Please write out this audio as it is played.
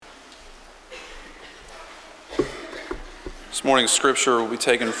This morning's scripture will be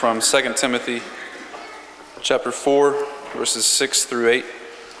taken from 2 Timothy chapter 4, verses 6 through 8.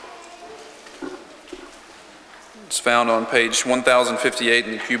 It's found on page 1058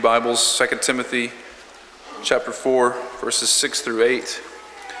 in the Pew Bibles, 2 Timothy chapter 4, verses 6 through 8.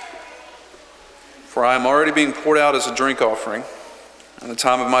 For I am already being poured out as a drink offering, and the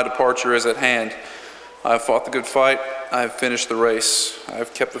time of my departure is at hand. I have fought the good fight, I have finished the race, I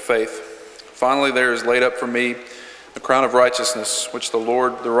have kept the faith. Finally there is laid up for me the crown of righteousness, which the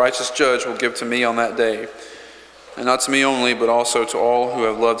Lord, the righteous judge, will give to me on that day, and not to me only, but also to all who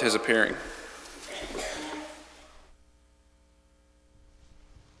have loved his appearing.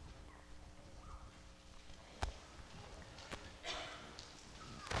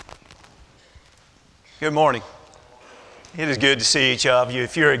 Good morning. It is good to see each of you.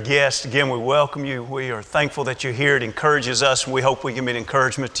 If you're a guest, again, we welcome you. We are thankful that you're here. It encourages us, and we hope we can be an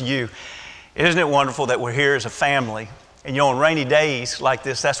encouragement to you. Isn't it wonderful that we're here as a family? And on rainy days like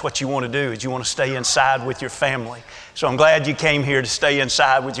this, that's what you want to do, is you want to stay inside with your family. So I'm glad you came here to stay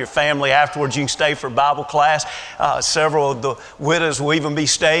inside with your family. Afterwards, you can stay for Bible class. Several of the widows will even be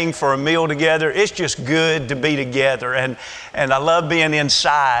staying for a meal together. It's just good to be together. And I love being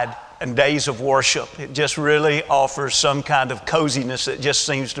inside in days of worship. It just really offers some kind of coziness that just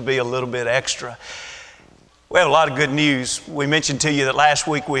seems to be a little bit extra. We have a lot of good news. We mentioned to you that last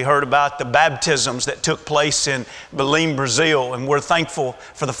week we heard about the baptisms that took place in Belém, Brazil, and we're thankful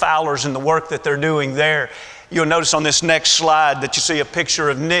for the Fowlers and the work that they're doing there. You'll notice on this next slide that you see a picture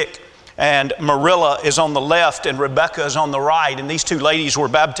of Nick, and Marilla is on the left and Rebecca is on the right, and these two ladies were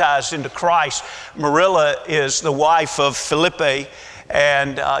baptized into Christ. Marilla is the wife of Felipe,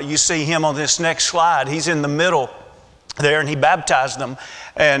 and you see him on this next slide. He's in the middle there, and he baptized them,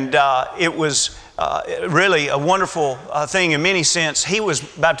 and it was really a wonderful thing in many sense. He was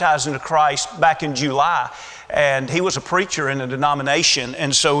baptized into Christ back in July, and he was a preacher in a denomination,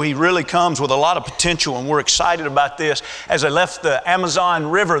 and so he really comes with a lot of potential, and we're excited about this. As they left the Amazon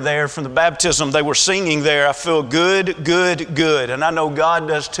River there from the baptism, they were singing there, "I feel good, good, good," and I know God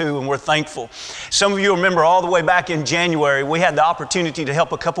does too, and we're thankful. Some of you remember all the way back in January, we had the opportunity to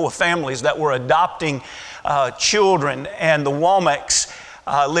help a couple of families that were adopting children, and the Womacks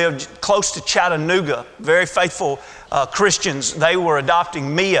lived close to Chattanooga, very faithful Christians. They were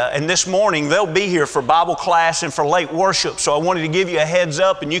adopting Mia, and this morning they'll be here for Bible class and for late worship. So I wanted to give you a heads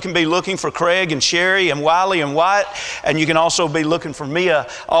up, and you can be looking for Craig and Sherry and Wiley and White, and you can also be looking for Mia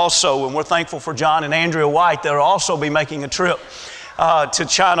also. And we're thankful for John and Andrea White. They'll also be making a trip to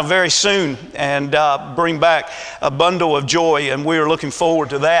China very soon and bring back a bundle of joy, and we are looking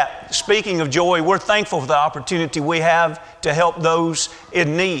forward to that. Speaking of joy, we're thankful for the opportunity we have to help those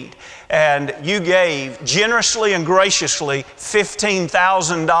in need. And you gave generously and graciously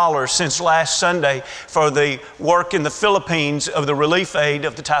 $15,000 since last Sunday for the work in the Philippines of the relief aid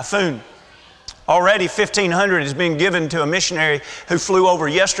of the typhoon. Already $1,500 is being given to a missionary who flew over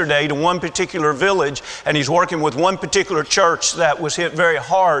yesterday to one particular village, and he's working with one particular church that was hit very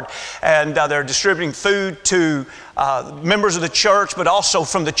hard, and they're distributing food to members of the church, but also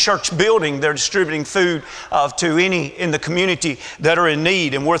from the church building they're distributing food to any in the community that are in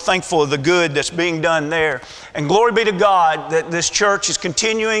need, and we're thankful of the good that's being done there. And glory be to God that this church is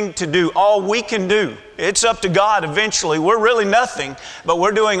continuing to do all we can do. It's up to God eventually. We're really nothing, but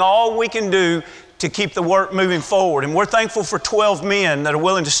we're doing all we can do to keep the work moving forward. And we're thankful for 12 men that are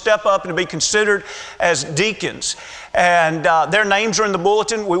willing to step up and to be considered as deacons. And their names are in the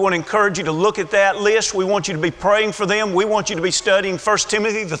bulletin. We want to encourage you to look at that list. We want you to be praying for them. We want you to be studying 1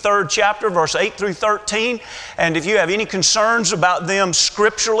 Timothy, the 3rd chapter, verse 8 through 13. And if you have any concerns about them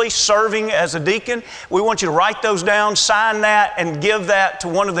scripturally serving as a deacon, we want you to write those down, sign that, and give that to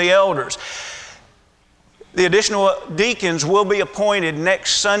one of the elders. The additional deacons will be appointed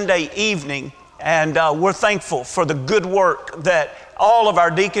next Sunday evening, and we're thankful for the good work that all of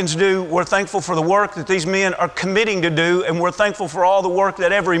our deacons do. We're thankful for the work that these men are committing to do, and we're thankful for all the work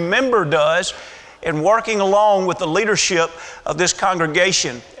that every member does in working along with the leadership of this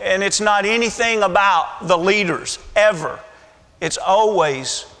congregation. And it's not anything about the leaders, ever. It's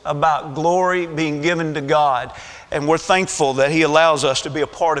always about glory being given to God, and we're thankful that He allows us to be a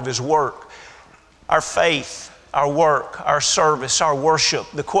part of His work. Our faith, our work, our service, our worship.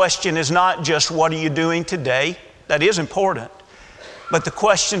 The question is not just what are you doing today? That is important. But the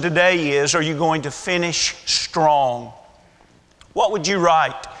question today is, are you going to finish strong? What would you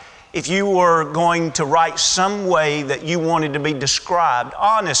write if you were going to write some way that you wanted to be described,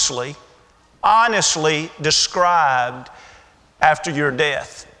 honestly described after your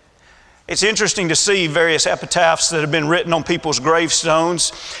death? It's interesting to see various epitaphs that have been written on people's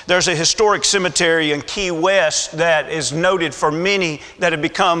gravestones. There's a historic cemetery in Key West that is noted for many that have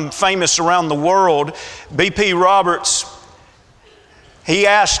become famous around the world. B.P. Roberts, he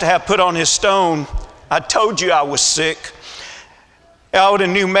asked to have put on his stone, "I told you I was sick." Out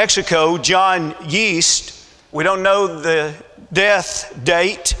in New Mexico, John Yeast, we don't know the death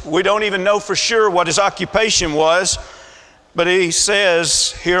date. We don't even know for sure what his occupation was. But he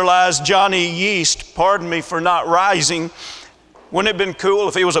says, "Here lies Johnny Yeast. Pardon me for not rising." Wouldn't it have been cool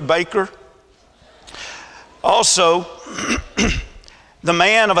if he was a baker? Also, the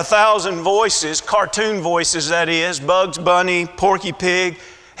man of 1,000 voices, cartoon voices that is, Bugs Bunny, Porky Pig,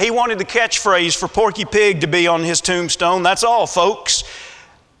 he wanted the catchphrase for Porky Pig to be on his tombstone. That's all, folks.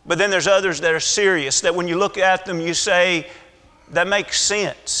 But then there's others that are serious, that when you look at them, you say, that makes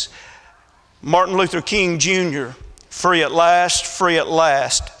sense. Martin Luther King Jr., "Free at last, free at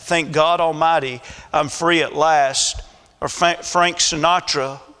last. Thank God Almighty, I'm free at last." Or Frank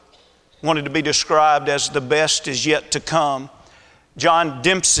Sinatra wanted to be described as "the best is yet to come." John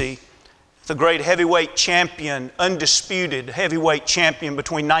Dempsey, the great heavyweight champion, undisputed heavyweight champion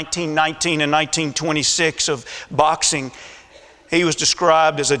between 1919 and 1926 of boxing, he was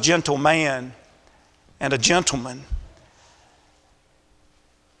described as a gentle man and a gentleman.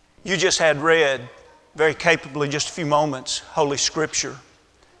 You just had read very capably just a few moments, Holy Scripture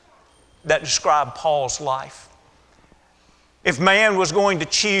that described Paul's life. If man was going to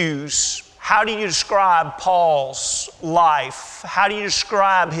choose, how do you describe Paul's life? How do you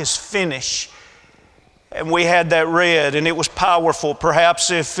describe his finish? And we had that read, and it was powerful.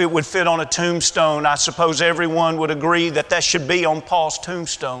 Perhaps if it would fit on a tombstone, I suppose everyone would agree that that should be on Paul's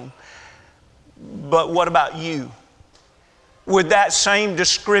tombstone. But what about you? Would that same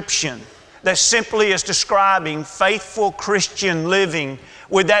description that simply is describing faithful Christian living,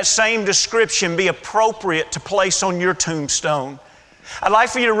 would that same description be appropriate to place on your tombstone? I'd like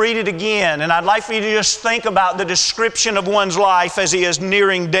for you to read it again, and I'd like for you to just think about the description of one's life as he is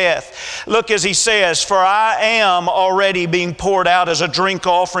nearing death. Look, as he says, "For I am already being poured out as a drink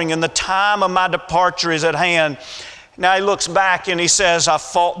offering, and the time of my departure is at hand." Now he looks back and he says, "I've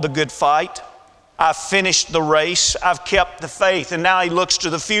fought the good fight. I've finished the race. I've kept the faith." And now he looks to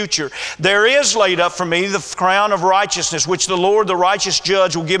the future. "There is laid up for me the crown of righteousness, which the Lord, the righteous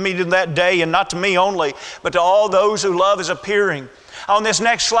judge, will give me to that day, and not to me only, but to all those who love his appearing." On this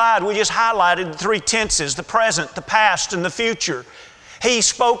next slide, we just highlighted the three tenses: the present, the past, and the future. He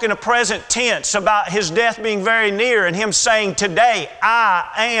spoke in a present tense about his death being very near and him saying, "Today I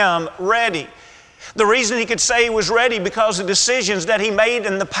am ready." The reason he could say he was ready because of decisions that he made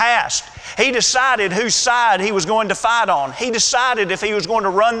in the past. He decided whose side he was going to fight on. He decided if he was going to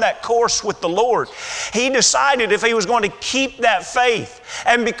run that course with the Lord. He decided if he was going to keep that faith.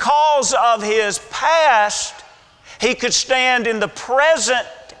 And because of his past, he could stand in the present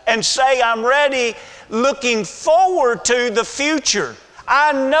and say, "I'm ready," looking forward to the future.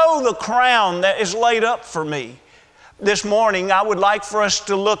 I know the crown that is laid up for me. This morning, I would like for us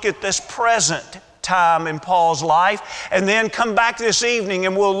to look at this present time in Paul's life, and then come back this evening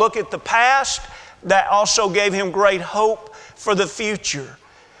and we'll look at the past that also gave him great hope for the future.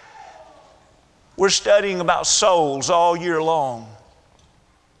 We're studying about souls all year long.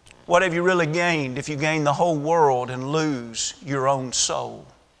 What have you really gained if you gain the whole world and lose your own soul?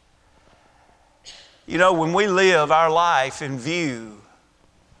 You know, when we live our life in view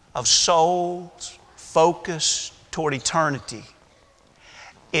of souls focused toward eternity,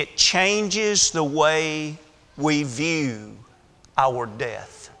 it changes the way we view our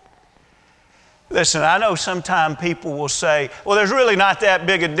death. Listen, I know sometimes people will say, well, there's really not that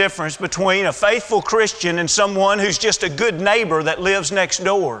big a difference between a faithful Christian and someone who's just a good neighbor that lives next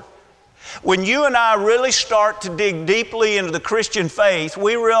door. When you and I really start to dig deeply into the Christian faith,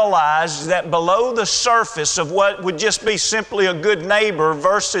 we realize that below the surface of what would just be simply a good neighbor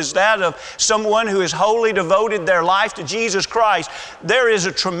versus that of someone who has wholly devoted their life to Jesus Christ, there is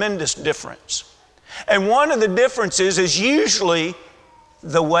a tremendous difference. And one of the differences is usually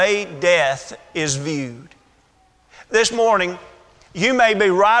the way death is viewed. This morning, you may be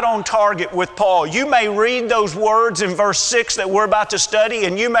right on target with Paul. You may read those words in verse 6 that we're about to study,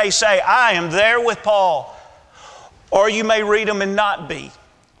 and you may say, I am there with Paul. Or you may read them and not be.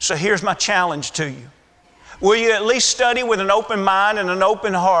 So here's my challenge to you. Will you at least study with an open mind and an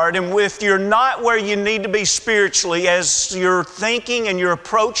open heart? And if you're not where you need to be spiritually as your thinking and your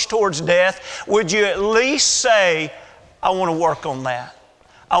approach towards death, would you at least say, I want to work on that.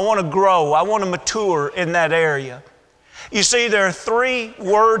 I want to grow. I want to mature in that area. You see, there are three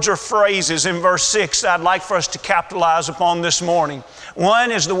words or phrases in verse 6 that I'd like for us to capitalize upon this morning.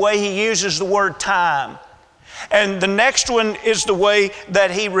 One is the way he uses the word time. And the next one is the way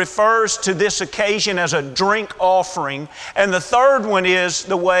that he refers to this occasion as a drink offering. And the third one is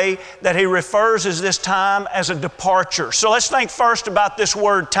the way that he refers to this time as a departure. So let's think first about this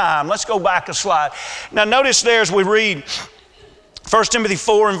word time. Let's go back a slide. Now notice there as we read 1 Timothy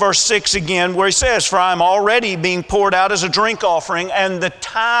 4 and verse 6 again, where he says, "For I am already being poured out as a drink offering, and the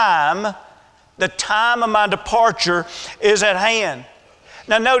time of my departure is at hand."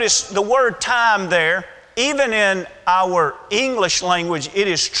 Now notice the word time there. Even in our English language, it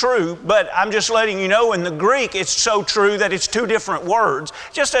is true, but I'm just letting you know in the Greek, it's so true that it's two different words,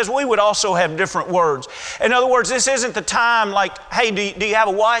 just as we would also have different words. In other words, this isn't the time like, hey, do you have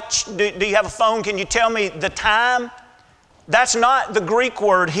a watch? Do you have a phone? Can you tell me the time? That's not the Greek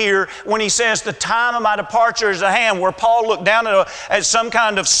word here when he says the time of my departure is at hand, where Paul looked down at some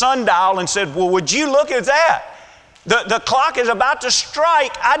kind of sundial and said, well, would you look at that? The clock is about to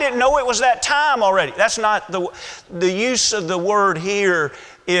strike. I didn't know it was that time already. That's not the use of the word here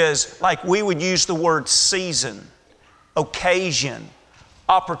is like we would use the word season, occasion,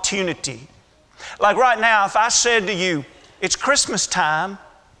 opportunity. Like right now, if I said to you, it's Christmas time,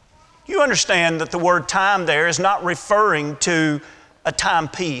 you understand that the word time there is not referring to a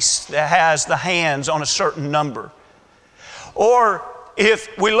timepiece that has the hands on a certain number. Or if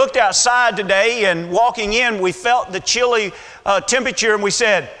we looked outside today and walking in, we felt the chilly temperature and we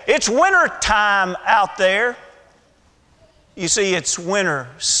said, it's winter time out there. You see, it's winter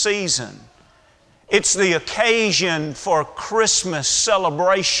season. It's the occasion for Christmas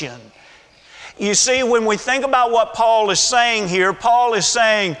celebration. You see, when we think about what Paul is saying here, Paul is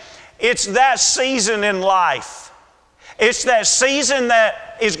saying it's that season in life. It's that season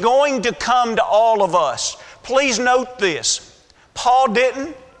that is going to come to all of us. Please note this. Paul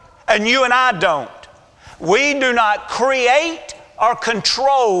didn't, and you and I don't. We do not create or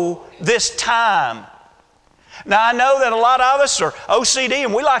control this time. Now, I know that a lot of us are OCD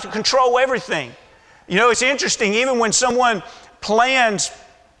and we like to control everything. You know, it's interesting, even when someone plans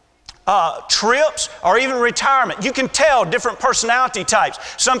trips or even retirement, you can tell different personality types.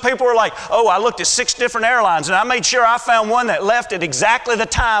 Some people are like, oh, I looked at 6 different airlines and I made sure I found one that left at exactly the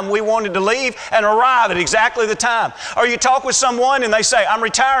time we wanted to leave and arrive at exactly the time. Or you talk with someone and they say, I'm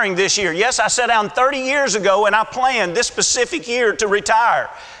retiring this year. Yes, I sat down 30 years ago and I planned this specific year to retire.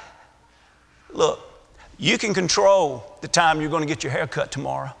 Look, you can control the time you're going to get your hair cut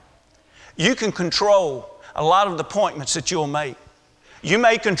tomorrow. You can control a lot of the appointments that you'll make. You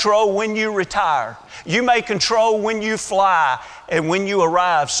may control when you retire. You may control when you fly and when you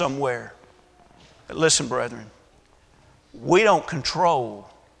arrive somewhere. But listen, brethren, we don't control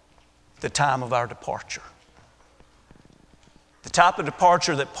the time of our departure. The type of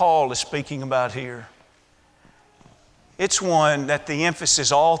departure that Paul is speaking about here, it's one that the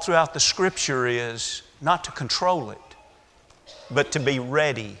emphasis all throughout the Scripture is not to control it, but to be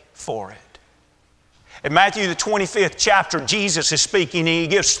ready for it. In Matthew the 25th chapter, Jesus is speaking and he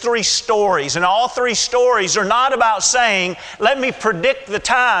gives 3 stories. And all 3 stories are not about saying, let me predict the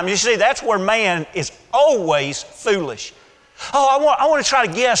time. You see, that's where man is always foolish. Oh, I want to try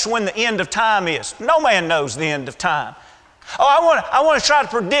to guess when the end of time is. No man knows the end of time. Oh, I want to try to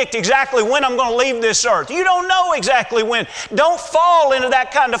predict exactly when I'm going to leave this earth. You don't know exactly when. Don't fall into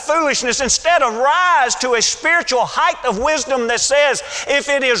that kind of foolishness. Instead of rise to a spiritual height of wisdom that says, if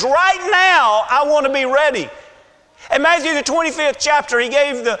it is right now, I want to be ready. In Matthew the 25th chapter, he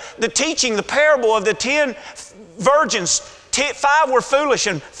gave the teaching, the parable of the 10 virgins. 5 were foolish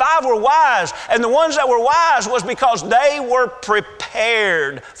and 5 were wise. And the ones that were wise was because they were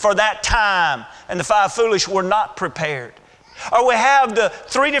prepared for that time. And the 5 foolish were not prepared. Or we have the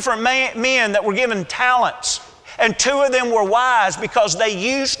 3 different men that were given talents. And 2 of them were wise because they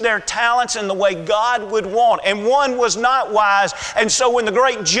used their talents in the way God would want. And 1 was not wise. And so when the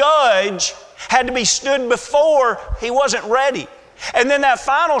great judge had to be stood before, he wasn't ready. And then that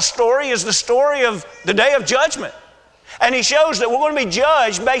final story is the story of the day of judgment. And he shows that we're going to be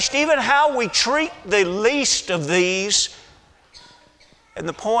judged based even how we treat the least of these. And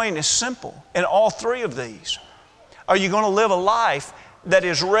the point is simple in all 3 of these. Are you going to live a life that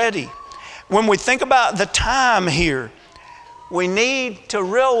is ready? When we think about the time here, we need to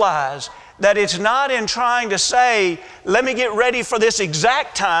realize that it's not in trying to say, let me get ready for this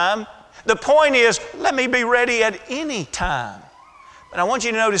exact time. The point is, let me be ready at any time. And I want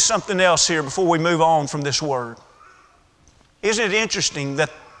you to notice something else here before we move on from this word. Isn't it interesting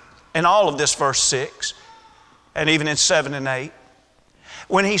that in all of this verse 6, and even in 7 and 8,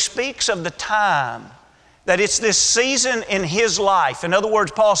 when he speaks of the time, that it's this season in his life. In other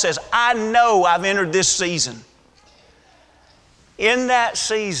words, Paul says, I know I've entered this season. In that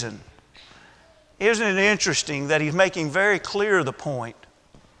season, isn't it interesting that he's making very clear the point,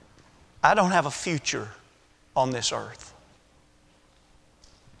 I don't have a future on this earth.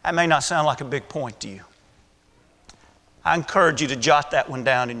 That may not sound like a big point to you. I encourage you to jot that one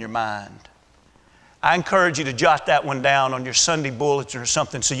down in your mind. I encourage you to jot that one down on your Sunday bulletin or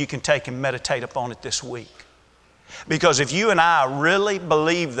something so you can take and meditate upon it this week. Because if you and I really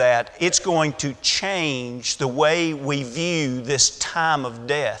believe that, it's going to change the way we view this time of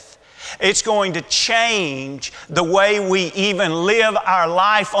death. It's going to change the way we even live our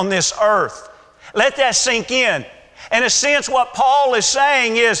life on this earth. Let that sink in. In a sense, what Paul is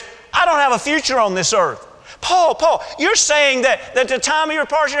saying is, I don't have a future on this earth. Paul, you're saying that the time of your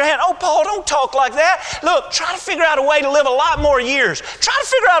departure at hand. Oh, Paul, don't talk like that. Look, try to figure out a way to live a lot more years. Try to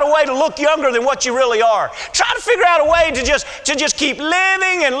figure out a way to look younger than what you really are. Try to figure out a way to just keep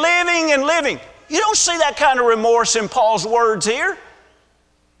living and living and living. You don't see that kind of remorse in Paul's words here.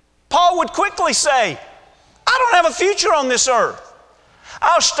 Paul would quickly say, I don't have a future on this earth.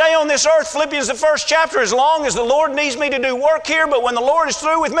 I'll stay on this earth, Philippians the 1st chapter, as long as the Lord needs me to do work here, but when the Lord is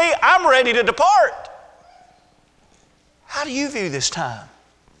through with me, I'm ready to depart. How do you view this time?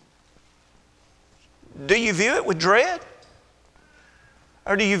 Do you view it with dread?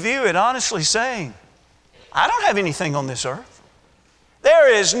 Or do you view it honestly saying, I don't have anything on this earth.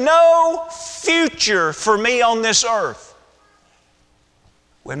 There is no future for me on this earth.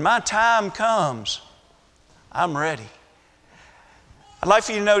 When my time comes, I'm ready. I'd like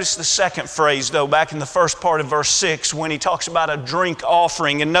for you to notice the second phrase, though, back in the first part of verse 6 when he talks about a drink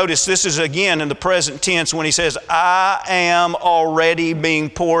offering. And notice this is again in the present tense when he says, I am already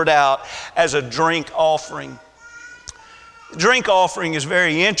being poured out as a drink offering. Drink offering is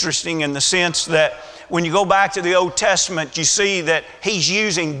very interesting in the sense that when you go back to the Old Testament, you see that he's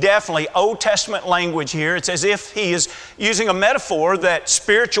using definitely Old Testament language here. It's as if he is using a metaphor that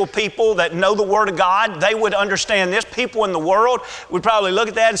spiritual people that know the Word of God, they would understand this. People in the world would probably look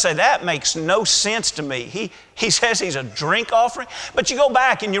at that and say, that makes no sense to me. He says he's a drink offering. But you go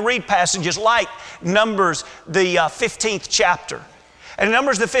back and you read passages like Numbers, the 15th chapter. And in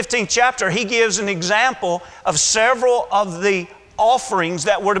Numbers, the 15th chapter, he gives an example of several of the offerings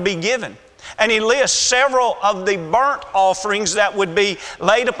that were to be given. And he lists several of the burnt offerings that would be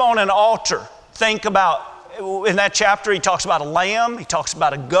laid upon an altar. Think about, in that chapter, he talks about a lamb, he talks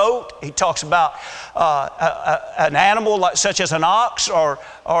about a goat, he talks about an animal such as an ox or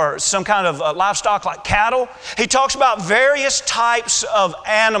some kind of livestock like cattle. He talks about various types of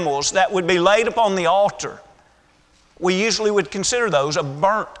animals that would be laid upon the altar. We usually would consider those a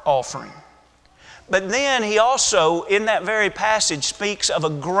burnt offering. But then he also, in that very passage, speaks of a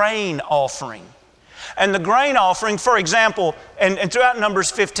grain offering. And the grain offering, for example, and throughout Numbers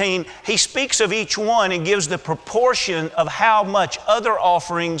 15, he speaks of each one and gives the proportion of how much other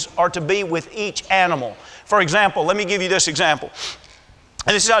offerings are to be with each animal. For example, let me give you this example.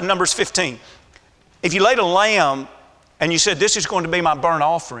 And this is out of Numbers 15. If you laid a lamb and you said, this is going to be my burnt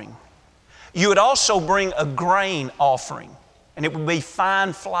offering, you would also bring a grain offering, and it would be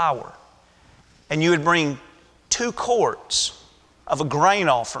fine flour. And you would bring 2 quarts of a grain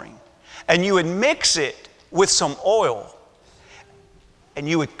offering, and you would mix it with some oil, and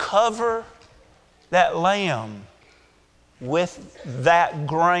you would cover that lamb with that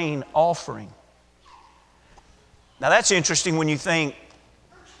grain offering. Now that's interesting when you think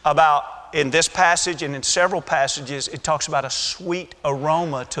about, in this passage and in several passages, it talks about a sweet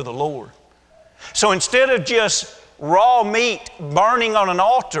aroma to the Lord. So instead of just raw meat burning on an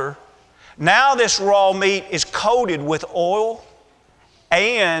altar, now this raw meat is coated with oil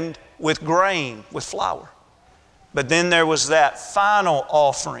and with grain, with flour. But then there was that final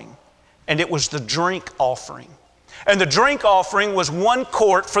offering, and it was the drink offering. And the drink offering was 1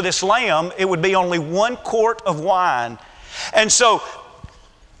 quart for this lamb. It would be only 1 quart of wine. And so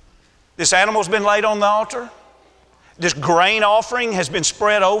this animal's been laid on the altar. This grain offering has been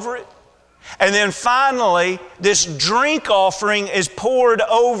spread over it. And then finally, this drink offering is poured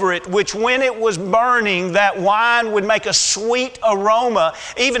over it, which when it was burning, that wine would make a sweet aroma,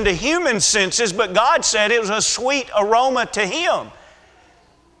 even to human senses, but God said it was a sweet aroma to Him.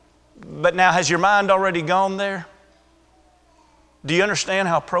 But now, has your mind already gone there? Do you understand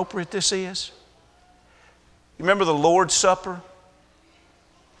how appropriate this is? You remember the Lord's Supper?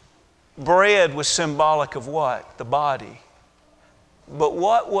 Bread was symbolic of what? The body. But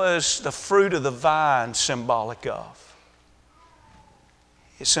what was the fruit of the vine symbolic of?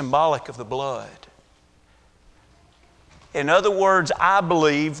 It's symbolic of the blood. In other words, I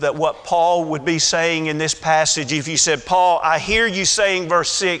believe that what Paul would be saying in this passage, if you said, Paul, I hear you saying verse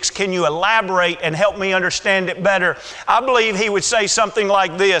 6, can you elaborate and help me understand it better? I believe he would say something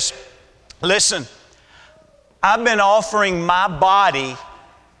like this. Listen, I've been offering my body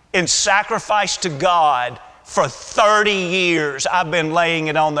in sacrifice to God for 30 years. I've been laying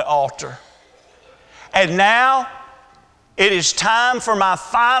it on the altar. And now it is time for my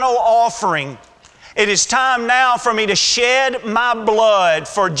final offering. It is time now for me to shed my blood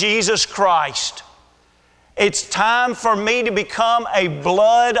for Jesus Christ. It's time for me to become a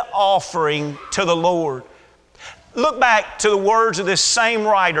blood offering to the Lord. Look back to the words of this same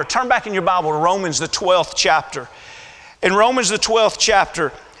writer. Turn back in your Bible to Romans, the 12th chapter. In Romans, the 12th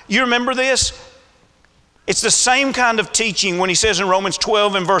chapter, you remember this? It's the same kind of teaching when he says in Romans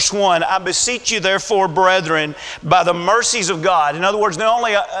 12 and verse 1, I beseech you therefore, brethren, by the mercies of God. In other words, the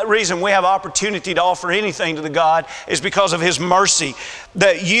only reason we have opportunity to offer anything to the God is because of His mercy,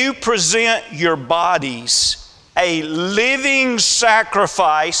 that you present your bodies a living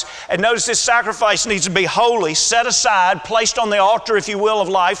sacrifice. And notice this sacrifice needs to be holy, set aside, placed on the altar, if you will, of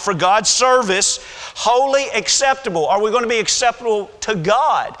life for God's service, wholly acceptable. Are we going to be acceptable to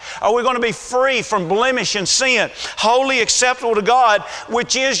God? Are we going to be free from blemish and sin? Wholly acceptable to God,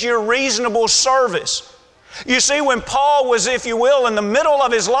 which is your reasonable service. You see, when Paul was, if you will, in the middle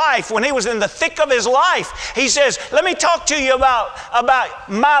of his life, when he was in the thick of his life, he says, let me talk to you about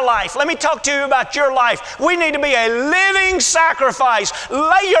my life. Let me talk to you about your life. We need to be a living sacrifice.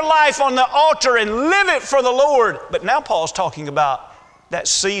 Lay your life on the altar and live it for the Lord. But now Paul's talking about that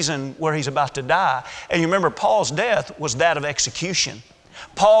season where he's about to die. And you remember, Paul's death was that of execution.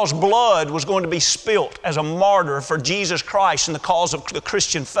 Paul's blood was going to be spilt as a martyr for Jesus Christ and the cause of the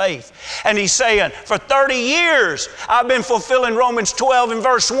Christian faith. And he's saying, for 30 years, I've been fulfilling Romans 12 and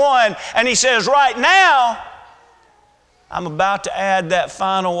verse 1. And he says, right now, I'm about to add that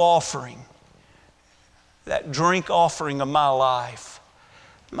final offering, that drink offering of my life.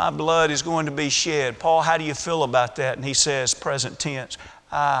 My blood is going to be shed. Paul, how do you feel about that? And he says, present tense,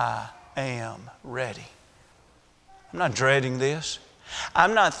 I am ready. I'm not dreading this.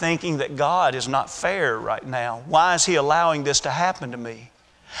 I'm not thinking that God is not fair right now. Why is He allowing this to happen to me?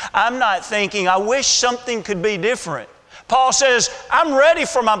 I'm not thinking, I wish something could be different. Paul says, I'm ready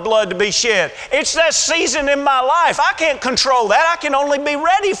for my blood to be shed. It's that season in my life. I can't control that. I can only be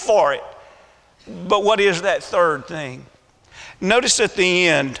ready for it. But what is that third thing? Notice at the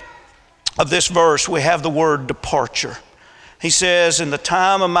end of this verse, we have the word departure. He says, and the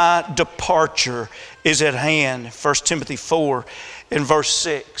time of my departure is at hand. 1 Timothy 4 in verse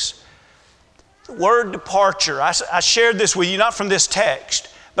 6. The word departure, I shared this with you, not from this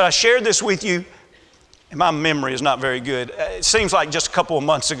text, but I shared this with you, and my memory is not very good. It seems like just a couple of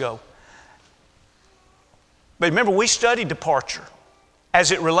months ago. But remember, we studied departure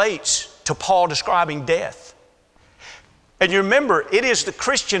as it relates to Paul describing death. And you remember, it is the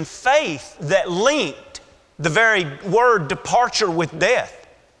Christian faith that linked the very word departure with death.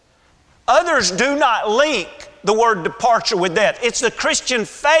 Others do not link the word departure with death. It's the Christian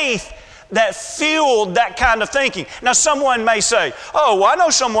faith that fueled that kind of thinking. Now, someone may say, oh, well, I know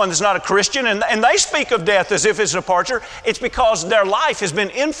someone that's not a Christian and they speak of death as if it's a departure. It's because their life has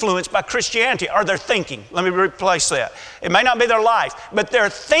been influenced by Christianity, or their thinking. Let me replace that. It may not be their life, but their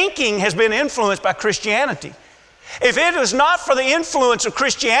thinking has been influenced by Christianity. If it was not for the influence of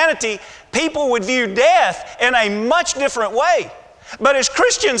Christianity, people would view death in a much different way. But as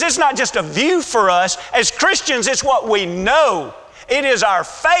Christians, it's not just a view for us. As Christians, it's what we know. It is our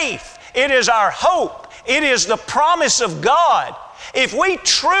faith. It is our hope. It is the promise of God. If we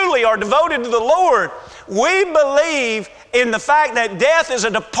truly are devoted to the Lord, we believe in the fact that death is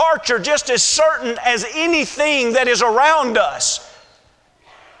a departure just as certain as anything that is around us.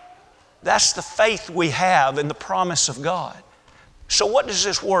 That's the faith we have in the promise of God. So what does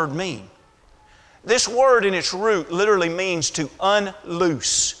this word mean? This word in its root literally means to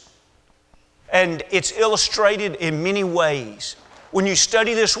unloose. And it's illustrated in many ways. When you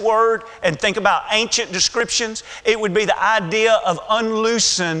study this word and think about ancient descriptions, it would be the idea of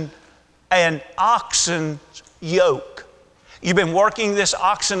unloosen an oxen's yoke. You've been working this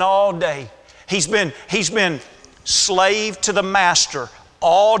oxen all day. He's been slave to the master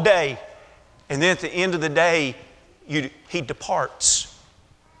all day. And then at the end of the day, he departs.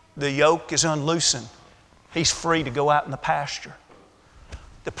 The yoke is unloosened. He's free to go out in the pasture.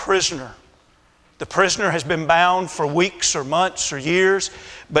 The prisoner has been bound for weeks or months or years,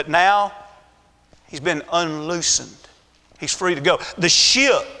 but now he's been unloosened. He's free to go. The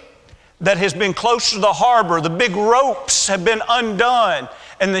ship that has been close to the harbor, the big ropes have been undone,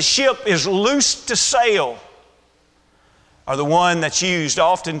 and the ship is loose to sail. or the one that's used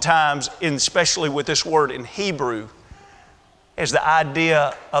oftentimes, especially with this word in Hebrew, is the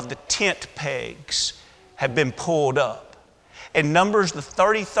idea of the tent pegs have been pulled up. In Numbers, the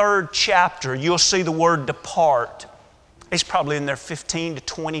 33rd chapter, you'll see the word depart. It's probably in there 15 to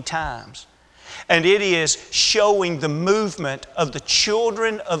 20 times. And it is showing the movement of the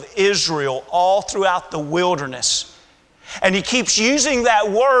children of Israel all throughout the wilderness. And he keeps using that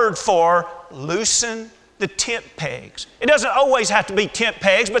word for loosen the tent pegs. It doesn't always have to be tent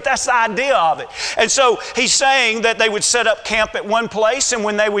pegs, but that's the idea of it. And so he's saying that they would set up camp at one place, and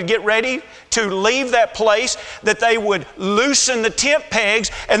when they would get ready to leave that place, that they would loosen the tent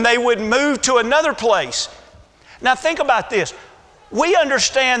pegs and they would move to another place. Now think about this. We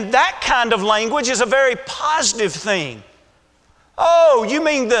understand that kind of language is a very positive thing. Oh, you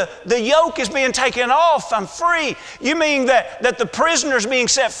mean the yoke is being taken off, I'm free. You mean that the prisoner's being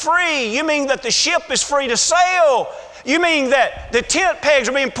set free. You mean that the ship is free to sail. You mean that the tent pegs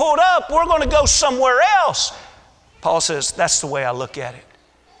are being pulled up. We're going to go somewhere else. Paul says, that's the way I look at it.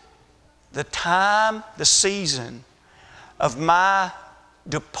 The time, the season of my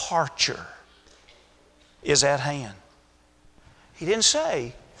departure is at hand. He didn't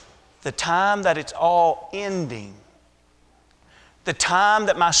say the time that it's all ending. The time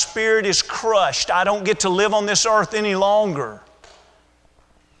that my spirit is crushed, I don't get to live on this earth any longer.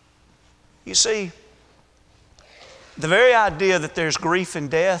 You see, the very idea that there's grief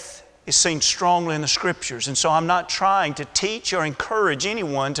and death is seen strongly in the Scriptures. And so I'm not trying to teach or encourage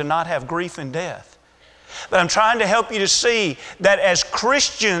anyone to not have grief and death. But I'm trying to help you to see that as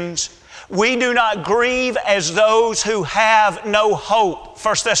Christians, we do not grieve as those who have no hope.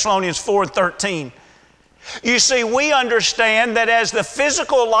 1 Thessalonians 4:13. You see, we understand that as the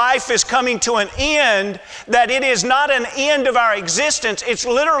physical life is coming to an end, that it is not an end of our existence. It's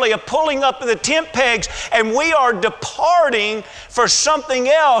literally a pulling up of the tent pegs, and we are departing for something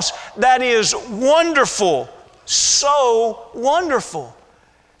else that is wonderful, so wonderful.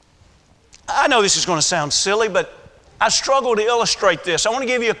 I know this is going to sound silly, but I struggle to illustrate this. I want to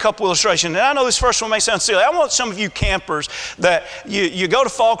give you a couple illustrations. And I know this first one may sound silly. I want some of you campers that you go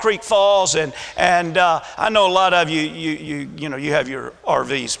to Fall Creek Falls, and I know a lot of you have your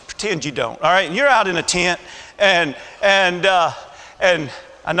RVs. Pretend you don't. All right, and you're out in a tent, and I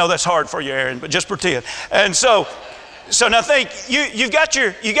know that's hard for you, Aaron, but just pretend. And so now think you've got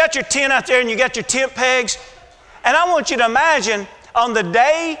your tent out there, and you got your tent pegs, and I want you to imagine on the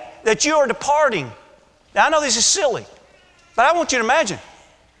day that you are departing. Now, I know this is silly, but I want you to imagine,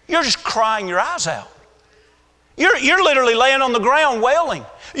 you're just crying your eyes out. You're literally laying on the ground wailing.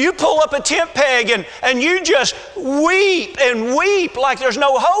 You pull up a tent peg and you just weep and weep like there's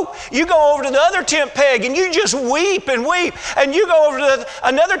no hope. You go over to the other tent peg and you just weep and weep. And you go over to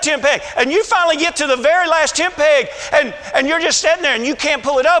another tent peg and you finally get to the very last tent peg and you're just sitting there and you can't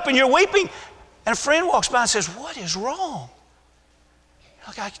pull it up and you're weeping. And a friend walks by and says, "What is wrong?"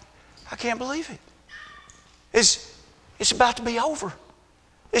 Like, I can't believe it. It's about to be over.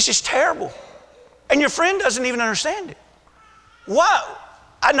 It's just terrible. And your friend doesn't even understand it. Why?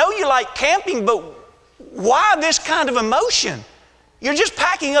 I know you like camping, but why this kind of emotion? You're just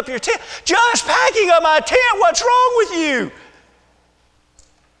packing up your tent. Just packing up my tent. What's wrong with you?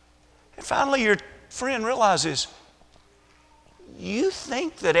 And finally, your friend realizes, you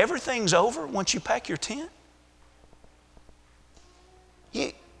think that everything's over once you pack your tent?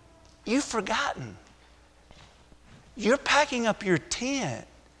 You've forgotten. You're packing up your tent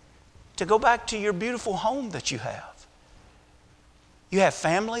to go back to your beautiful home that you have. You have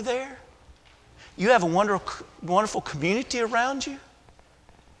family there. You have a wonderful community around you.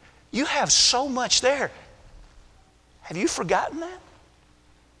 You have so much there. Have you forgotten that?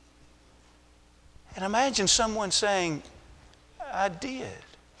 And imagine someone saying, "I did.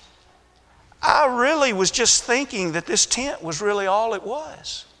 I really was just thinking that this tent was really all it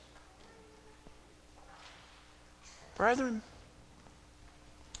was." Brethren,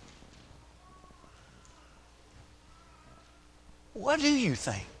 what do you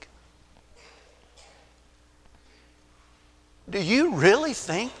think? Do you really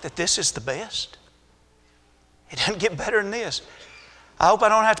think that this is the best? It doesn't get better than this. I hope I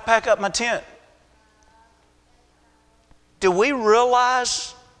don't have to pack up my tent. Do we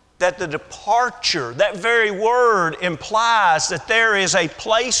realize that the departure, that very word implies that there is a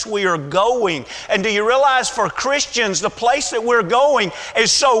place we are going? And do you realize for Christians, the place that we're going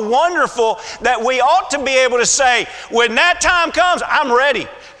is so wonderful that we ought to be able to say, when that time comes, I'm ready.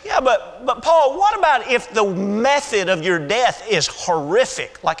 Yeah, but Paul, what about if the method of your death is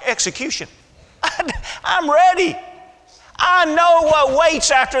horrific, like execution? I'm ready. I know what waits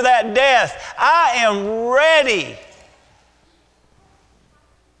after that death. I am ready.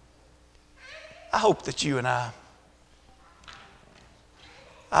 I hope that you and I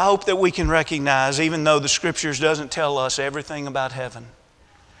hope that we can recognize, even though the Scriptures doesn't tell us everything about heaven,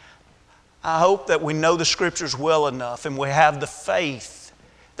 I hope that we know the Scriptures well enough and we have the faith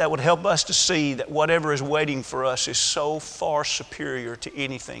that would help us to see that whatever is waiting for us is so far superior to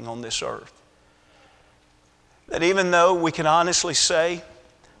anything on this earth. That even though we can honestly say,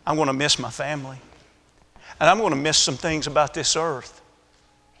 I'm going to miss my family, and I'm going to miss some things about this earth,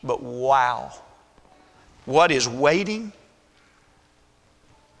 but wow, what is waiting?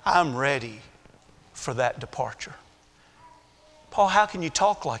 I'm ready for that departure. Paul, how can you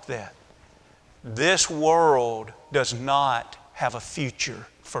talk like that? This world does not have a future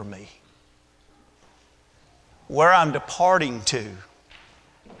for me. Where I'm departing to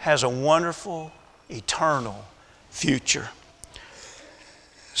has a wonderful, eternal future.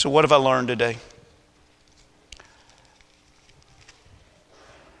 So what have I learned today?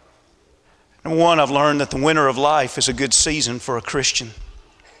 Number one, I've learned that the winter of life is a good season for a Christian.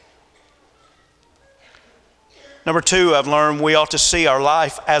 Number two, I've learned we ought to see our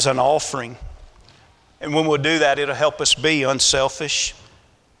life as an offering. And when we'll do that, it'll help us be unselfish,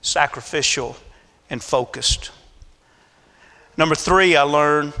 sacrificial, and focused. Number three, I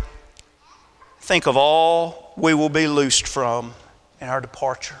learned, think of all we will be loosed from in our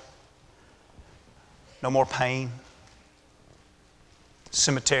departure. No more pain,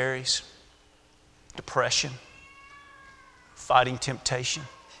 cemeteries, depression, fighting temptation.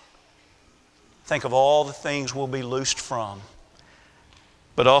 Think of all the things we'll be loosed from,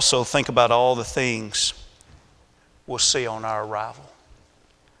 but also think about all the things we'll see on our arrival.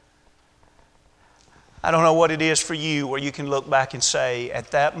 I don't know what it is for you where you can look back and say,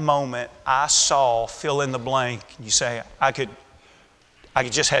 at that moment I saw, fill in the blank, and you say, I could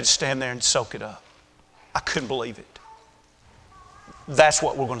just had to stand there and soak it up. I couldn't believe it. That's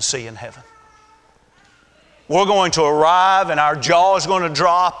what we're going to see in heaven. We're going to arrive and our jaw is going to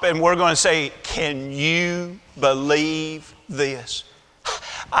drop and we're going to say, can you believe this?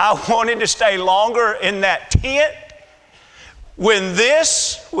 I wanted to stay longer in that tent when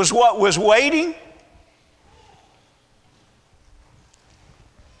this was what was waiting.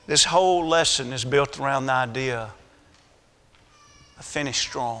 This whole lesson is built around the idea of finish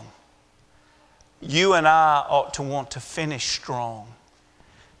strong. You and I ought to want to finish strong.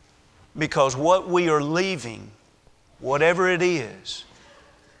 Because what we are leaving, whatever it is,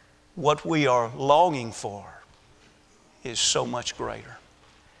 what we are longing for is so much greater.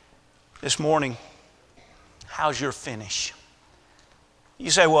 This morning, how's your finish?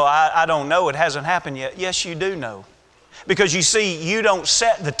 You say, well, I don't know. It hasn't happened yet. Yes, you do know. Because you see, you don't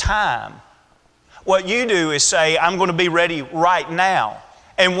set the time. What you do is say, I'm going to be ready right now.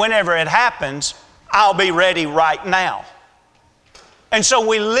 And whenever it happens, I'll be ready right now. And so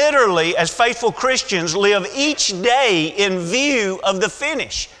we literally, as faithful Christians, live each day in view of the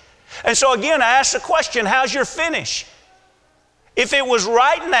finish. And so again, I ask the question, how's your finish? If it was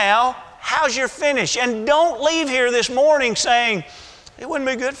right now, how's your finish? And don't leave here this morning saying, it wouldn't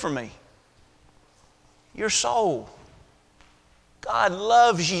be good for me. Your soul. God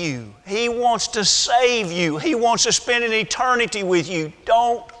loves you. He wants to save you. He wants to spend an eternity with you.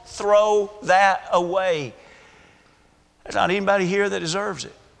 Don't throw that away. There's not anybody here that deserves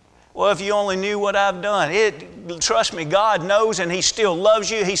it. Well, if you only knew what I've done. Trust me, God knows and He still loves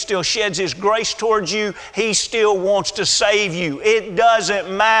you. He still sheds His grace towards you. He still wants to save you. It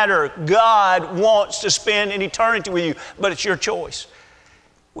doesn't matter. God wants to spend an eternity with you, but it's your choice.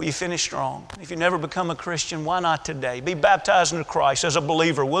 Will you finish strong? If you've never become a Christian, why not today? Be baptized into Christ as a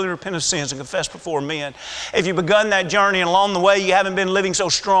believer, willing to repent of sins and confess before men. If you've begun that journey and along the way you haven't been living so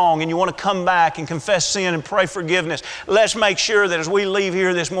strong and you want to come back and confess sin and pray forgiveness, let's make sure that as we leave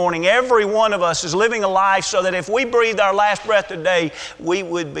here this morning, every one of us is living a life so that if we breathe our last breath today, we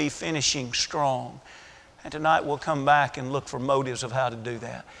would be finishing strong. And tonight we'll come back and look for motives of how to do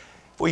that.